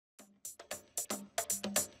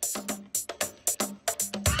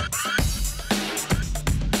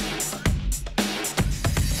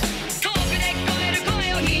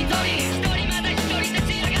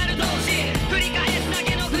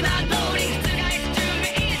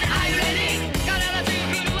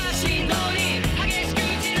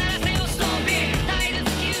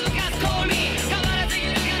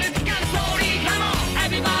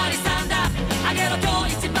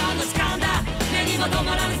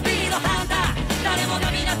スピードハンター誰もが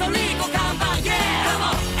港リコ看板 Yeah Come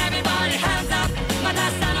on everybody hands up また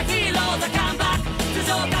明日のヒーローザカムバック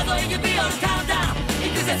頭上数え指折るカウンダウンい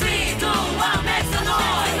くぜ3、2、1 Make some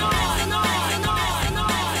noise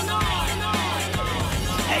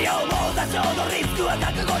栄養も座長のリスクは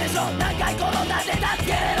覚悟でしょ何回転んだって助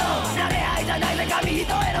けれろ慣れ合いじゃないぜ紙一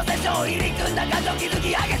重のセッション入り組んだ感情築き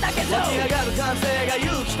上げた化粧起き上がる感性が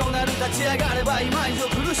勇気となる立ち上がれば今以上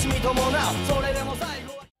苦しみ伴うそれでも最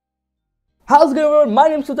後は How's it going everyone? My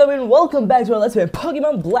name is Dupes and welcome back to our Let's Play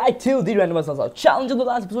Pokemon Black 2, the Randomizer challenge. In the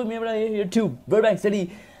last episode, we made it here to VIRBANK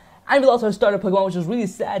City, and we lost our starter Pokemon, which was really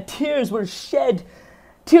sad. Tears were shed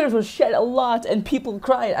a lot, and people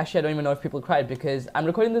cried. Actually, I don't even know if people cried because I'm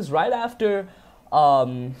recording this right after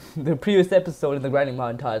the previous episode in the grinding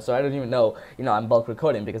montage, so I don't even know, I'm bulk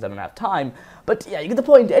recording because I don't have time. But yeah, you get the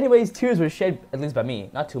point. Anyways, tears were shed, at least by me,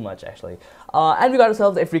 not too much actually. And we got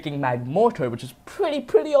ourselves a freaking Magmortar, which is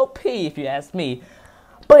pretty OP if you ask me.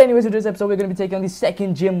 But anyways, in today's episode, we're going to be taking on the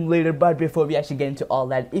second gym leader. But before we actually get into all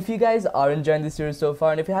that, if you guys are enjoying this series so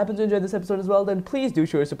far, and if you happen to enjoy this episode as well, then please do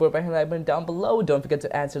show your support by hitting the like button down below. Don't forget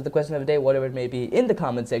to answer the question of the day, whatever it may be, in the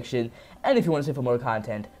comment section. And if you want to see for more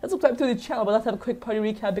content, let's subscribe to the channel. But let's have a quick party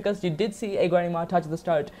recap because you did see a grinding montage at the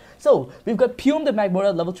start. So, we've got Pume the Magmortar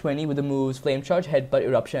at level 20 with the moves Flame Charge, Headbutt,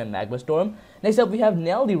 Eruption, and Magma Storm. Next up, we have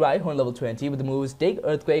Nell the Rhyhorn level 20 with the moves Dig,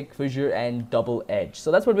 Earthquake, Fissure, and Double Edge.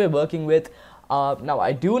 So that's what we're working with. Now,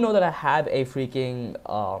 I do know that I have a freaking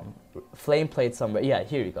flame plate somewhere. Yeah,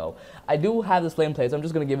 here you go. I do have this flame plate, so I'm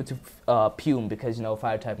just going to give it to Pume because,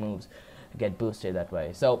 fire type moves get boosted that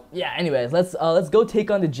way. So, yeah, anyways, let's go take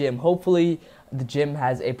on the gym. Hopefully, the gym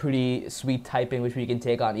has a pretty sweet typing, which we can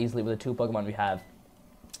take on easily with the two Pokemon we have.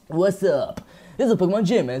 What's up? This is a Pokemon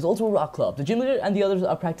gym, and it's also a rock club. The gym leader and the others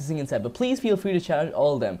are practicing inside, but please feel free to challenge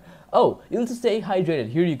all of them. Oh, you need to stay hydrated.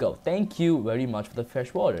 Here you go. Thank you very much for the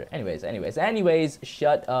fresh water. Anyways,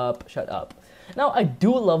 shut up. Now, I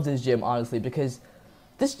do love this gym, honestly, because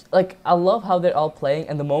this, I love how they're all playing,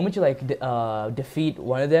 and the moment you, defeat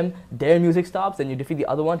one of them, their music stops, and you defeat the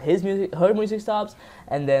other one, her music stops,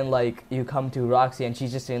 and then, you come to Roxy, and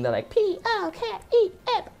she's just sitting there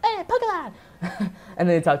P-O-K-E-M-A, Pokemon! And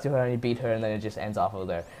then you talk to her, and you beat her, and then it just ends off over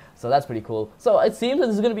there. So that's pretty cool. So it seems that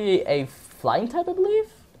this is going to be a flying type, I believe?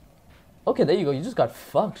 Okay, there you go. You just got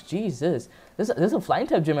fucked. Jesus. This is a flying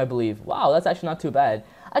type gym, I believe. Wow, that's actually not too bad.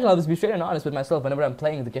 I can always be straight and honest with myself whenever I'm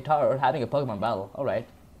playing the guitar or having a Pokemon battle. Alright.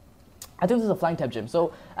 I think this is a flying type gym,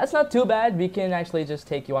 so that's not too bad. We can actually just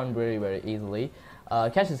take you on very easily.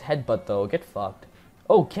 Catch his headbutt, though. Get fucked.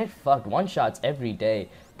 Oh, get fucked. One-shots every day.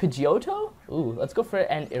 Pidgeotto? Ooh, let's go for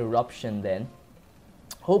an Eruption, then.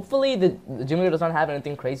 Hopefully, the gym leader does not have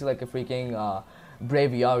anything crazy like a freaking,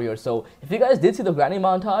 Braviary or so. If you guys did see the grinding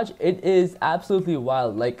montage, it is absolutely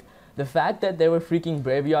wild. The fact that there were freaking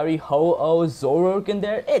Braviary, Ho-Oh, Zoroark in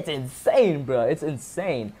there, it's insane, bro. It's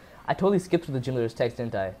insane. I totally skipped through the gym leader's text,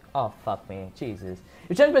 didn't I? Oh, fuck me. Jesus.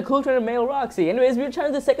 You're challenged by Cool Trainer Male Roxy. Anyways, we're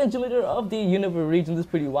challenging the second gym leader of the Universe region. This is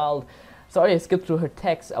pretty wild. Sorry I skipped through her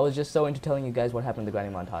text. I was just so into telling you guys what happened in the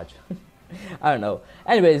grinding montage. I don't know.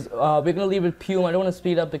 Anyways, we're gonna leave it Pume. I don't want to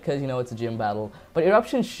speed up because, it's a gym battle. But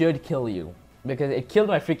Eruption should kill you. Because it killed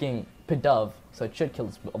my freaking Pidove, so it should kill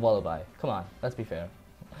this Wallaby. Come on, let's be fair.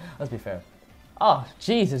 Let's be fair. Oh,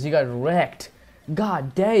 Jesus, you got wrecked.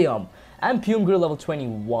 God damn. And Pume grew level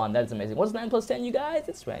 21. That's amazing. What's 9 plus 10, you guys?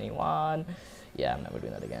 It's 21. Yeah, I'm never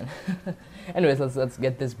doing that again. Anyways, let's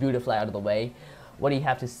get this Beautifly out of the way. What do you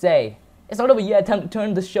have to say? It's not over yet. Time to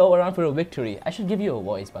turn the show around for a victory. I should give you a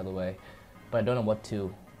voice, by the way. But I don't know what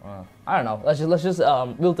to. I don't know. Let's just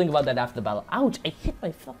we'll think about that after the battle. Ouch, I hit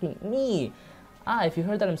my fucking knee. If you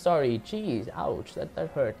heard that, I'm sorry. Jeez, ouch, that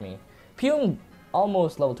hurt me. Pume,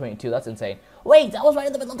 almost level 22, that's insane. Wait, I was right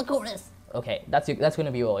in the middle of the chorus. Okay, that's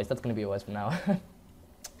gonna be your voice. That's gonna be your voice from now.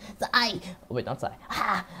 Oh, wait, not Sai.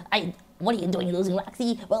 What are you doing? You're losing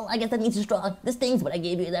Roxy? Well, I guess that means you're strong. This stings, but I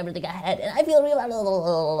gave you everything I had, and I feel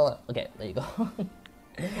real. Okay, there you go.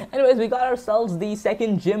 Anyways, we got ourselves the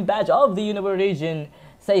second gym badge of the Universe region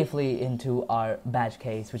safely into our badge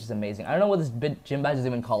case, which is amazing. I don't know what this gym badge is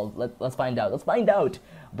even called. Let's find out. Let's find out,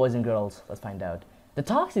 boys and girls. Let's find out. The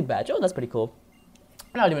toxic badge. Oh, that's pretty cool.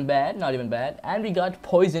 Not even bad. Not even bad. And we got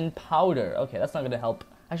poison powder. Okay, that's not gonna help.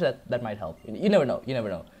 Actually, that might help. You never know. You never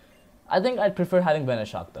know. I think I'd prefer having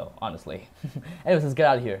Venoshock though, honestly. Anyways, let's get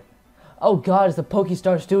out of here. Oh God, it's the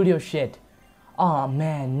Pokestar Studio shit. Oh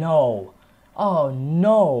man, no. Oh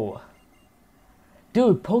no.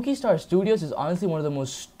 Dude, Pokestar Studios is honestly one of the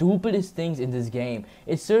most stupidest things in this game.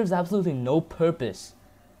 It serves absolutely no purpose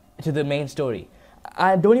to the main story.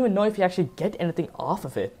 I don't even know if you actually get anything off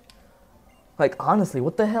of it. Honestly,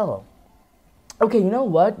 what the hell? Okay, you know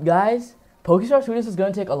what, guys? Pokestar Studios is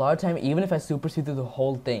gonna take a lot of time, even if I super speed through the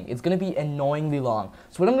whole thing. It's gonna be annoyingly long.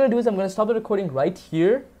 So what I'm gonna do is I'm gonna stop the recording right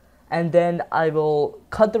here, and then I will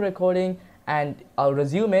cut the recording and I'll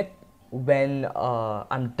resume it when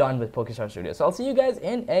I'm done with Pokestar Studios. So I'll see you guys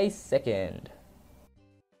in a second.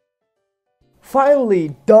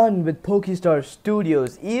 Finally done with Pokestar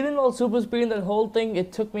Studios. Even while super speeding that whole thing,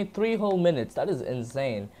 it took me 3 whole minutes. That is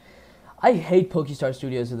insane. I hate Pokestar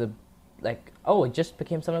Studios with a oh, it just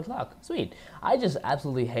became 7 o'clock. Sweet. I just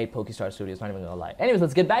absolutely hate Pokestar Studios, not even gonna lie. Anyways,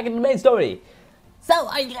 let's get back into the main story. So,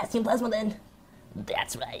 are you guys Team Plasma then?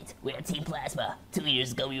 That's right, we're Team Plasma. 2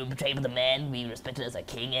 years ago, we were betrayed by the man we respected as our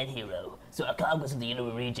king and hero. So our conquest of the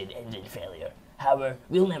Universe region ended in failure. However,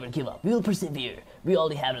 we'll never give up. We'll persevere. We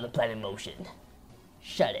already have another plan in motion.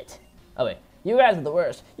 Shut it. Oh wait, you guys are the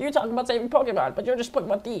worst. You're talking about saving Pokemon, but you're just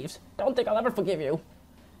Pokemon thieves. Don't think I'll ever forgive you.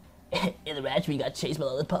 In the ranch, we got chased by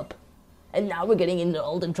the pup. And now we're getting into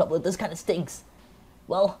all the trouble. This kind of stinks.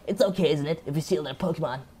 Well, it's okay, isn't it, if we steal their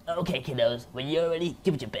Pokemon? Okay, kiddos, when you're ready,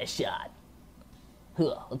 give it your best shot.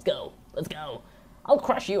 Let's go. Let's go. I'll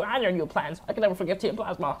crush you and your new plans. I can never forgive Team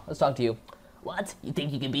Plasma. Let's talk to you. What? You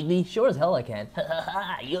think you can beat me? Sure as hell I can.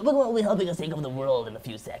 Your Pokemon will be helping us take over the world in a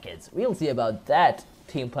few seconds. We'll see about that,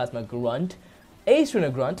 Team Plasma Grunt. Ace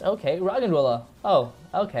Trainer Grunt. Okay, Roggenrola. Oh,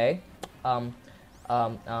 okay.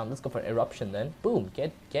 Let's go for Eruption then. Boom.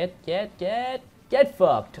 Get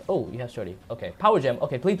fucked. Oh, you have Shorty. Okay. Power Gem.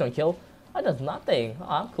 Okay, please don't kill. That does nothing.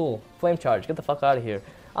 Ah, cool. Flame Charge. Get the fuck out of here.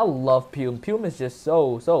 I love Pume. Pume is just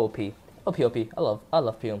so OP. OP. I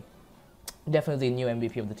love Pume. Definitely a new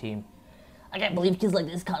MVP of the team. I can't believe kids like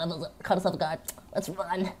this caught us off guard. Let's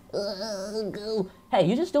run. Go. Hey,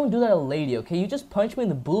 you just don't do that to a lady, okay? You just punch me in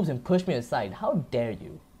the boobs and push me aside. How dare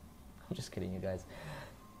you? I'm just kidding, you guys.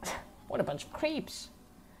 What a bunch of creeps.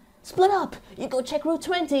 Split up! You go check Route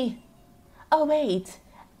 20! Oh, wait.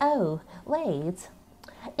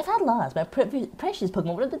 If I'd lost, my precious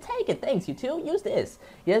Pokemon would have taken. Thanks, you two. Use this.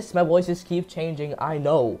 Yes, my voices keep changing. I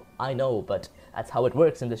know, but that's how it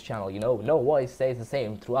works in this channel, you know? No voice stays the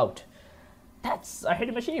same throughout. That's a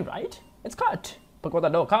hidden machine, right? It's cut. Pokemon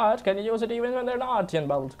that don't cut can use it even when they're not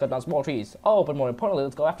about to cut down small trees. Oh, but more importantly,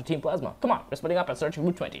 let's go after Team Plasma. Come on, we're splitting up and searching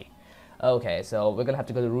Route 20. Okay, so we're gonna have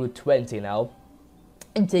to go to Route 20 now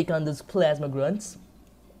and take on those Plasma Grunts.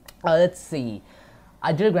 Let's see.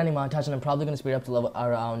 I did a grinding montage and I'm probably gonna speed up to level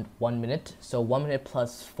around 1 minute. So 1 minute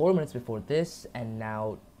plus 4 minutes before this, and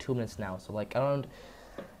now 2 minutes now. So like around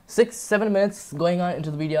 6-7 minutes going on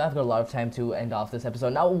into the video. I've got a lot of time to end off this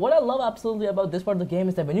episode. Now, what I love absolutely about this part of the game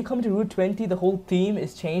is that when you come to Route 20, the whole theme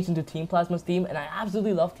is changed into Team Plasma's theme, and I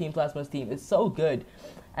absolutely love Team Plasma's theme. It's so good.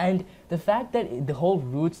 And the fact that the whole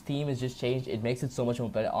Roots theme is just changed, it makes it so much more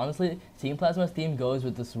better. Honestly, Team Plasma's theme goes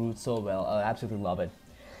with this Route so well. I absolutely love it.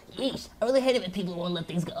 Yeesh, I really hate it when people won't let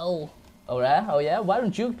things go. Oh yeah? Why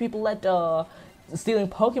don't you people let stealing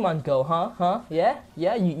Pokemon go, huh? Yeah?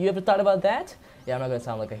 You ever thought about that? Yeah, I'm not gonna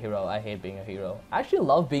sound like a hero. I hate being a hero. I actually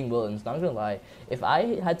love being villains, not gonna lie. If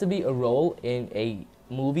I had to be a role in a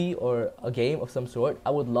movie or a game of some sort, I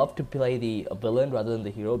would love to play the villain rather than the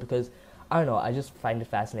hero, because I don't know, I just find it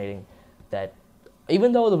fascinating that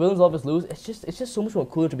even though the villains always lose, it's just so much more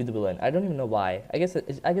cooler to be the villain. I don't even know why. I guess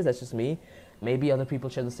that's just me. Maybe other people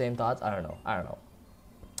share the same thoughts. I don't know.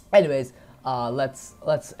 Anyways,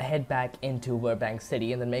 let's head back into VIRBANK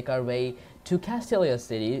City and then make our way to Castelia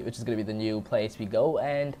City, which is gonna be the new place we go.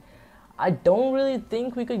 And I don't really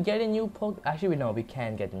think we could get a new Actually, no, we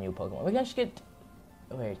can get a new Pokemon. We can actually get.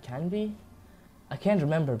 Wait, can we? I can't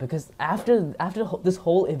remember, because after this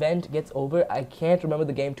whole event gets over, I can't remember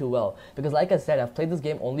the game too well. Because like I said, I've played this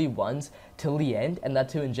game only once till the end, and that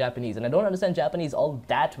too in Japanese. And I don't understand Japanese all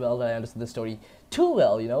that well that I understood the story too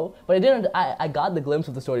well, you know? But I got the glimpse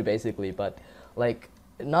of the story basically, but like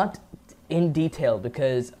not in detail,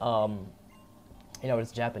 because you know,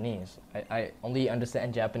 it's Japanese. I only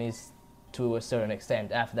understand Japanese to a certain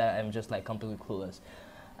extent. After that, I'm just like completely clueless.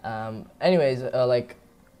 Anyways, like,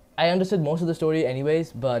 I understood most of the story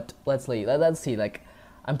anyways, but let's see, like,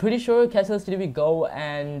 I'm pretty sure Castle City we go,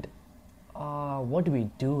 and what do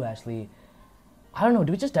we do actually? I don't know,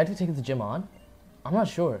 do we just directly take the gym on? I'm not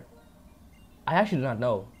sure. I actually do not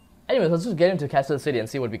know. Anyways, let's just get into Castle City and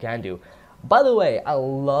see what we can do. By the way, I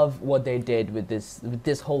love what they did with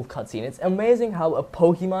this whole cutscene. It's amazing how a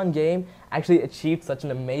Pokemon game actually achieved such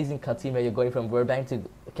an amazing cutscene where you're going from VIRBANK to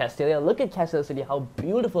Castelia. Look at Castle City, how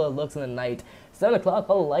beautiful it looks in the night. 7 o'clock,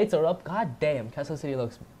 all the lights are up. God damn, Castle City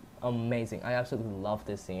looks amazing. I absolutely love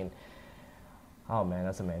this scene. Oh man,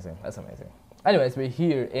 that's amazing. That's amazing. Anyways, we're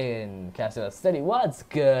here in Castle City. What's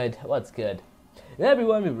good? What's good?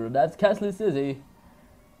 Everyone, remember, that's Castle City.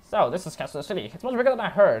 So, this is Castle City. It's much bigger than I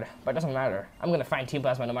heard, but it doesn't matter. I'm gonna find Team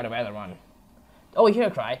Plasma no matter where they run. Oh, here,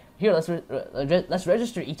 Cry. Here, let's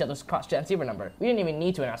register each other's cross-transceiver number. We didn't even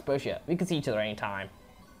need to in Aspersia. We could see each other anytime.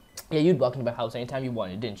 Yeah, you'd walk into my house anytime you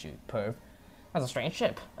wanted, didn't you, perv? That's a strange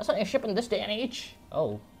ship. That's not a ship in this day and age.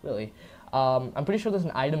 Oh, really? I'm pretty sure there's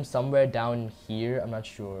an item somewhere down here. I'm not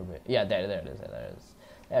sure, but yeah, there it is.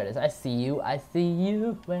 There it is. I see you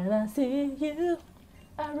when I see you.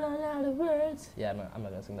 I run out of words. Yeah, I'm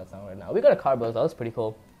not gonna sing that song right now. We got a car buzz. That was pretty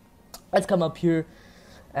cool. Let's come up here,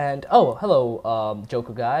 and oh, hello,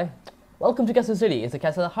 Joker guy. Welcome to Castle City. It's a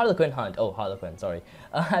Castle Harlequin hunt. Oh, Harlequin, sorry.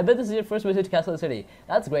 I bet this is your first visit to Castle City.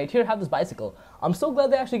 That's great. Here, have this bicycle. I'm so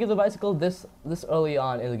glad they actually give the bicycle this early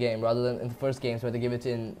on in the game, rather than in the first games where they give it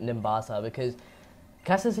in Nimbasa, because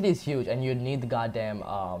Castle City is huge, and you'd need the goddamn,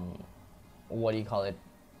 what do you call it?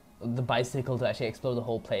 The bicycle to actually explore the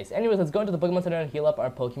whole place. Anyways, let's go into the Pokemon Center and heal up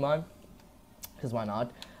our Pokemon. Because why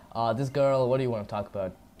not? This girl, what do you want to talk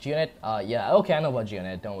about? Geonet? Yeah, okay, I know about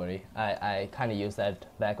Geonet, don't worry. I kind of used that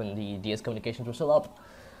back when the DS communications were still up.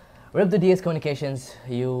 Rip the DS communications,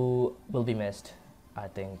 you will be missed, I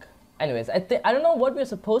think. Anyways, I don't know what we're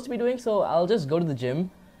supposed to be doing, so I'll just go to the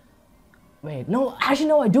gym. Wait, no, actually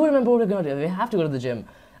no, I do remember what we're going to do. We have to go to the gym.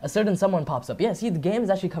 A certain someone pops up. Yeah, see, the game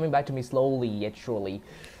is actually coming back to me slowly yet surely.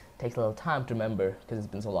 Takes a little time to remember because it's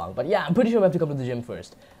been so long. But yeah, I'm pretty sure we have to come to the gym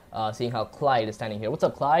first. Seeing how Clyde is standing here. What's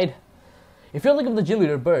up, Clyde? If you're looking for the gym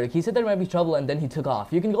leader, Berg, he said there might be trouble and then he took off.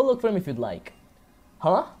 You can go look for him if you'd like.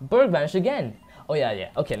 Huh? Berg vanished again. Oh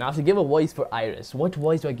yeah. Okay, now I have to give a voice for Iris. What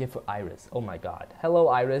voice do I give for Iris? Oh my god. Hello,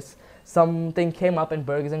 Iris. Something came up and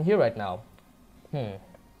Berg isn't here right now.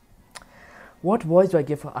 What voice do I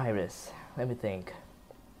give for Iris? Let me think.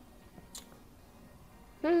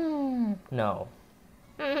 No.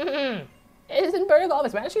 Isn't Berg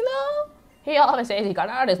always vanishing though? He always says he got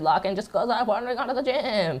out of his luck and just goes out wandering out of the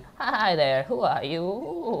gym. Hi there, who are you?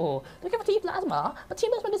 Looking for Team Plasma, but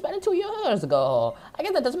Team Plasma disbanded 2 years ago. I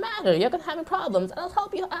guess that doesn't matter, you're gonna having problems and I'll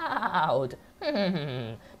help you out.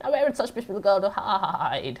 Now where would such people go to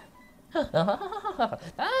hide?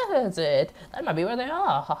 That's it. That might be where they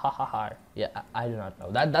are. Yeah, I do not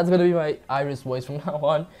know. That's gonna be my Iris voice from now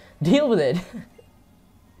on. Deal with it.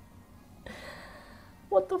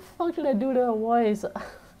 What the fuck did I do to her voice?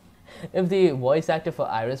 If the voice actor for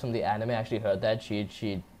Iris from the anime actually heard that,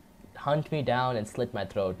 she'd hunt me down and slit my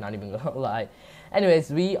throat, not even gonna lie. Anyways,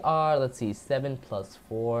 we are, let's see, 7 plus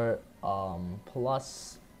 4,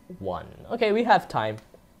 plus 1. Okay, we have time.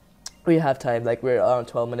 Like we're around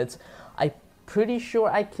 12 minutes. I'm pretty sure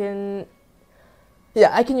I can, yeah,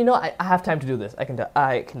 I can, you know, I have time to do this. I can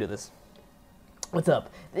do this. What's up?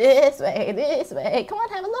 This way, come on,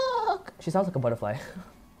 have a look. She sounds like a butterfly.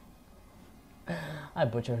 I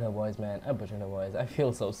butchered her voice, man. I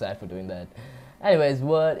feel so sad for doing that. Anyways,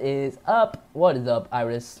 what is up? What is up,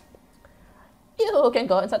 Iris? You can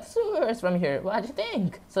go inside the sewers from here. What do you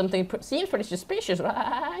think? Something seems pretty suspicious,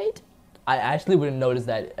 right? I actually wouldn't notice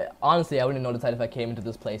that. Honestly, I wouldn't notice that if I came into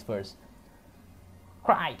this place first.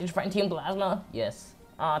 Cry, did you find Team Plasma? Yes.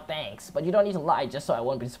 Aw, thanks. But you don't need to lie just so I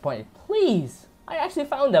won't be disappointed. Please! I actually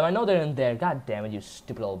found them. I know they're in there. God damn it, you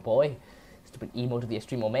stupid old boy. Stupid emo to the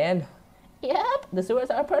extreme old man. Yep, the sewers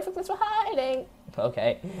are a perfect place for hiding.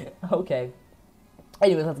 Okay.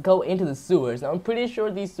 Anyways, let's go into the sewers. Now, I'm pretty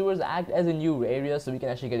sure these sewers act as a new area, so we can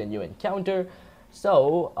actually get a new encounter.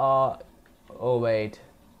 So, oh wait.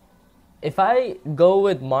 If I go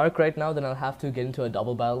with Mark right now, then I'll have to get into a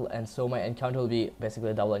double battle, and so my encounter will be basically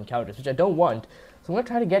a double encounter, which I don't want. So I'm gonna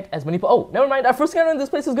try to get as many. Oh, never mind. Our first encounter in this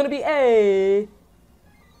place is gonna be a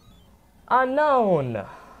unknown.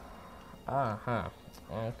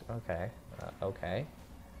 Okay.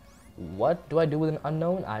 What do I do with an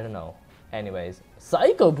unknown? I don't know. Anyways,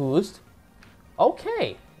 Psycho Boost.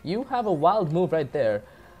 Okay, you have a wild move right there.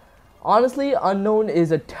 Honestly, Unknown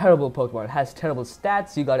is a terrible Pokemon. It has terrible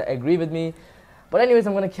stats, you gotta agree with me. But anyways,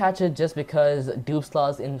 I'm gonna catch it just because Dupes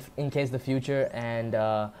Claws in case the future, and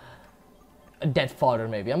a dead fodder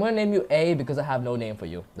maybe. I'm gonna name you A because I have no name for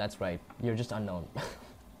you. That's right, you're just Unknown.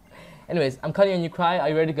 Anyways, I'm cutting on you, Cry. Are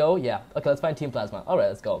you ready to go? Yeah. Okay, let's find Team Plasma. Alright,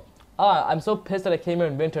 let's go. I'm so pissed that I came here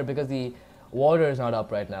in winter because the water is not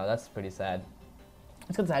up right now. That's pretty sad.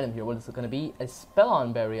 Let's get this item here. What is it gonna be? A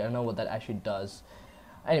Spell-on Berry. I don't know what that actually does.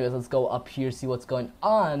 Anyways, let's go up here, see what's going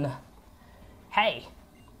on. Hey!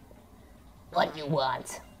 What do you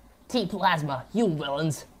want? Team Plasma, you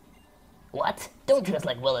villains! What? Don't treat us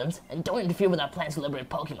like villains, and don't interfere with our plans to liberate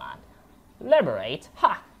Pokemon. Liberate?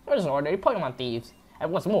 Ha! We're just ordinary Pokemon thieves.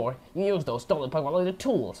 And what's more, you use those stolen Pokemon related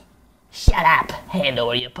tools. Shut up! Hand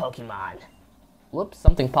over your Pokemon. Whoops,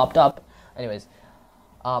 something popped up. Anyways,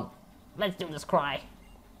 let's do this, Cry.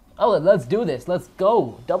 Oh, let's do this. Let's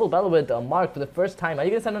go. Double battle with Mark for the first time. Are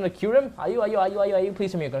you gonna send on a Kyurem? Are you?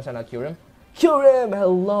 Please tell me you're gonna send on a Kyurem. Kyurem,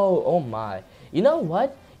 hello. Oh my. You know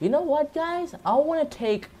what? You know what, guys? I want to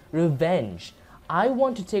take revenge. I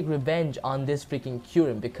want to take revenge on this freaking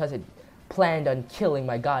Kyurem because it planned on killing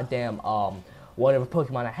my goddamn whatever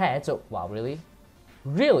Pokemon I had. So wow, really?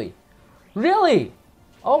 Really?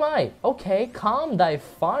 Oh my. Okay, calm thy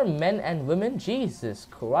farm, men and women. Jesus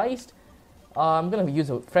Christ. I'm gonna use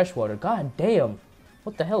a freshwater. God damn.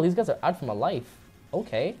 What the hell? These guys are out for my life.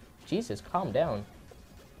 Okay. Jesus, calm down.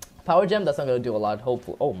 Power Gem, that's not gonna do a lot,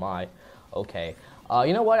 hopefully. Oh my. Okay.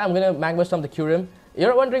 You know what? I'm gonna Magma Storm the Kyurem.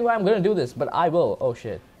 You're wondering why I'm gonna do this, but I will. Oh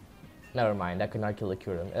shit. Never mind, I could not kill the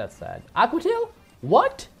Kyurem. That's sad. Aqua Tail?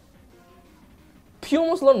 What?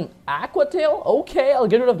 Pumas learn Aqua Tail? Okay, I'll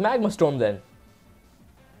get rid of Magma Storm then.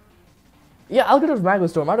 Yeah, I'll get rid of Magma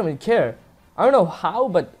Storm. I don't even care. I don't know how,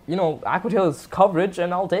 but, you know, Aqua Tail is coverage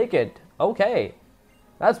and I'll take it. Okay.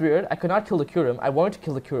 That's weird. I could not kill the Kyurem. I wanted to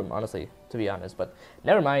kill the Kyurem, honestly, to be honest, but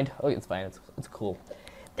never mind. Okay, it's fine. It's cool.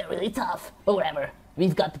 They're really tough, but whatever.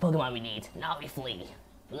 We've got the Pokemon we need. Now we flee.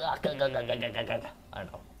 I don't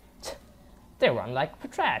know. They run like a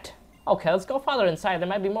Patrat. Okay, let's go farther inside. There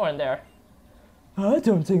might be more in there. I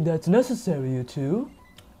don't think that's necessary, you two.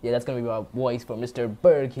 Yeah, that's gonna be my voice for Mr.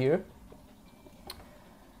 Berg here.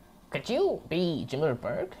 Could you be Jimmer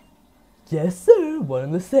Berg? Yes, sir. One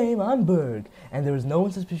and the same. I'm Berg, and there is no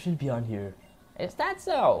one suspicious beyond here. Is that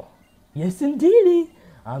so? Yes, indeedy.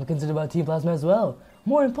 I'm concerned about Team Plasma as well.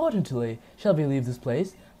 More importantly, shall we leave this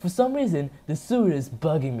place? For some reason, the sewer is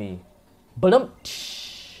bugging me.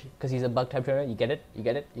 Because he's a bug type trainer. You get it? You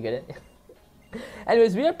get it? You get it?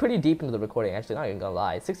 Anyways, we are pretty deep into the recording, actually, not even gonna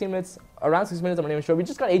lie. 16 minutes, around 6 minutes, I'm not even sure. We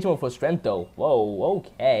just got H1 for strength, though. Whoa,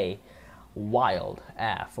 okay. Wild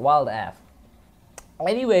AF.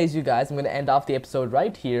 Anyways, you guys, I'm gonna end off the episode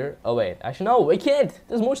right here. Oh, wait. Actually, no, I can't.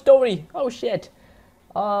 There's more story. Oh, shit.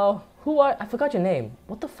 I forgot your name.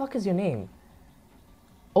 What the fuck is your name?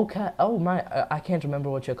 Okay. Oh, my. I can't remember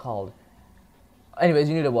what you're called. Anyways,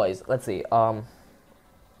 you need a voice. Let's see.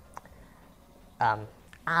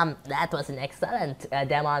 That was an excellent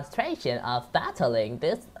demonstration of battling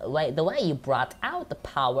the way you brought out the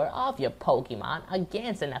power of your Pokemon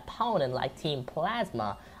against an opponent like Team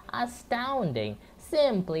Plasma. Astounding.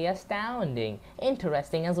 Simply astounding.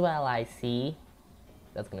 Interesting as well, I see.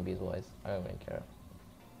 That's gonna be his voice. I don't even care.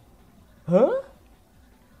 Huh?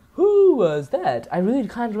 Who was that? I really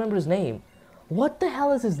can't remember his name. What the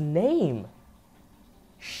hell is his name?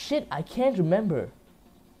 Shit, I can't remember.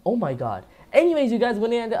 Oh my god. Anyways, you guys, we're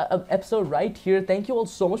going to end the episode right here. Thank you all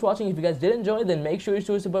so much for watching. If you guys did enjoy, then make sure you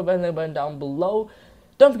show support button down below.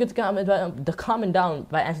 Don't forget to comment down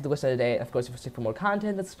by answering the question of the day. And of course, if you're sick for more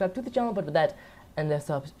content, then subscribe to the channel. But with that, I'm going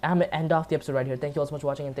to end off the episode right here. Thank you all so much for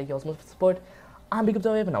watching, and thank you all so much for the support. I'm Big Up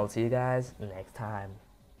Wave, and I will see you guys next time.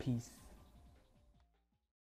 Peace.